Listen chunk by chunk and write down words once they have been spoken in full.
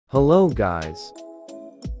Hello guys.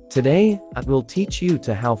 Today, I will teach you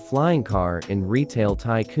to how flying car in Retail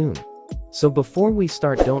Tycoon. So before we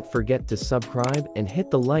start, don't forget to subscribe and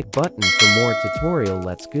hit the like button for more tutorial.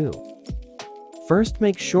 Let's go. First,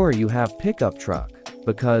 make sure you have pickup truck,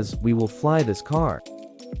 because we will fly this car.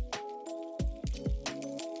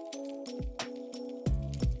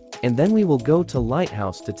 And then we will go to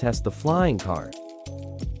lighthouse to test the flying car.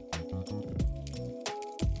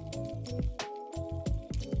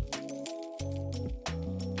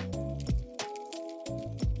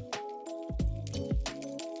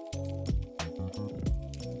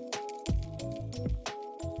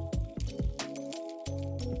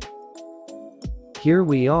 Here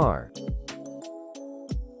we are.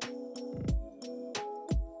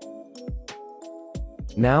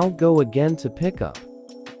 Now go again to pickup.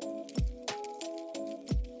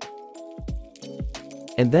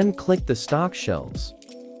 And then click the stock shelves.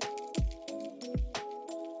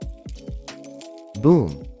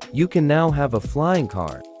 Boom! You can now have a flying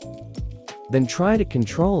car. Then try to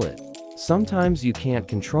control it. Sometimes you can't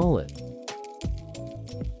control it.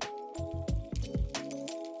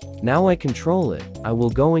 Now I control it. I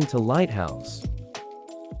will going to lighthouse.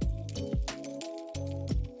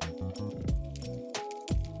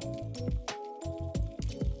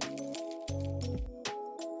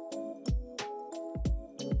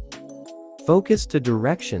 Focus to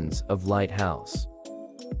directions of lighthouse.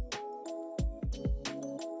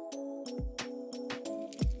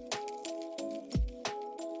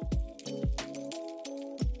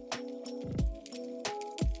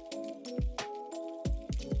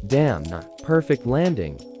 Damn, not perfect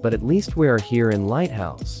landing, but at least we are here in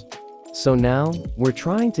lighthouse. So now, we're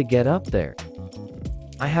trying to get up there.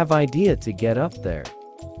 I have idea to get up there.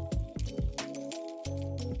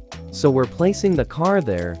 So we're placing the car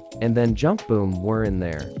there, and then jump, boom, we're in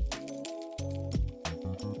there.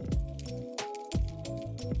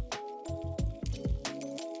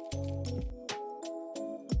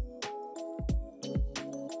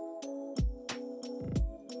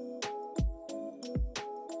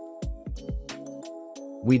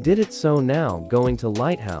 We did it, so now going to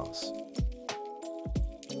lighthouse.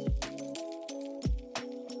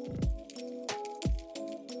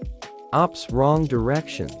 Ops, wrong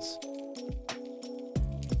directions.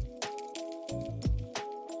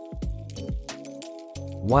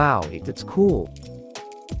 Wow, it's cool.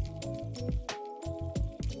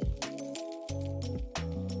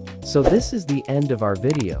 So this is the end of our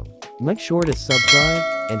video. Make sure to subscribe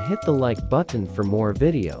and hit the like button for more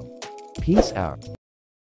video. Peace out.